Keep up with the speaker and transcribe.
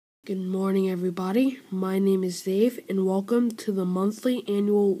Good morning, everybody. My name is Dave, and welcome to the monthly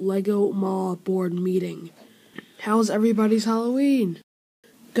annual LEGO Mall board meeting. How's everybody's Halloween?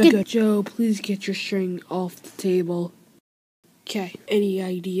 Good. Joe, please get your string off the table. Okay, any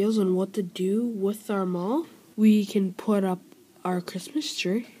ideas on what to do with our mall? We can put up our Christmas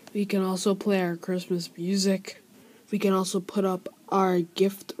tree. We can also play our Christmas music. We can also put up our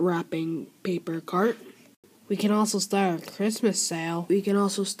gift wrapping paper cart. We can also start a Christmas sale. We can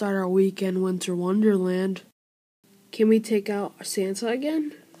also start our weekend winter wonderland. Can we take out Santa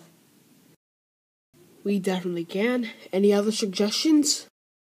again? We definitely can. Any other suggestions?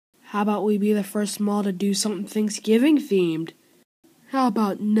 How about we be the first mall to do something Thanksgiving themed? How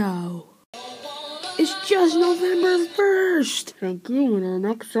about no? It's just November 1st! Thank you, and our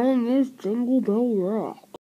next song is Jingle Bell Rock.